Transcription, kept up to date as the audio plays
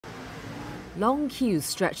Long queues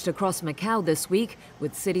stretched across Macau this week,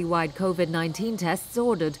 with citywide COVID-19 tests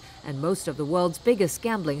ordered and most of the world's biggest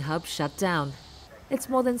gambling hubs shut down. It's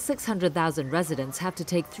more than 600,000 residents have to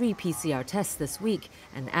take 3 PCR tests this week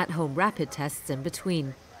and at-home rapid tests in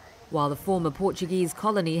between. While the former Portuguese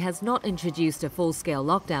colony has not introduced a full-scale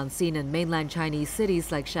lockdown seen in mainland Chinese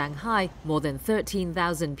cities like Shanghai, more than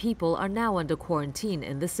 13,000 people are now under quarantine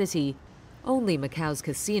in the city. Only Macau's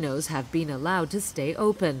casinos have been allowed to stay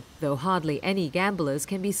open, though hardly any gamblers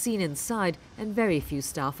can be seen inside and very few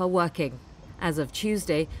staff are working. As of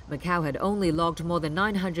Tuesday, Macau had only logged more than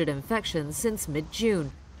 900 infections since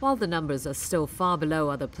mid-June. While the numbers are still far below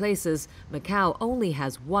other places, Macau only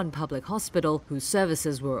has one public hospital whose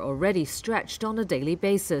services were already stretched on a daily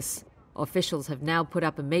basis. Officials have now put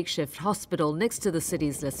up a makeshift hospital next to the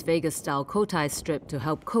city's Las Vegas-style Cotai Strip to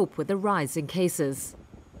help cope with the rise in cases.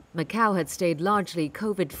 Macau had stayed largely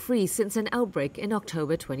COVID-free since an outbreak in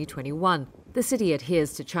October 2021. The city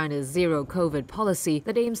adheres to China's zero-COVID policy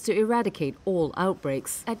that aims to eradicate all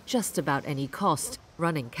outbreaks at just about any cost,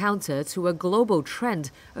 running counter to a global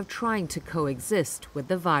trend of trying to coexist with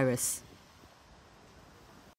the virus.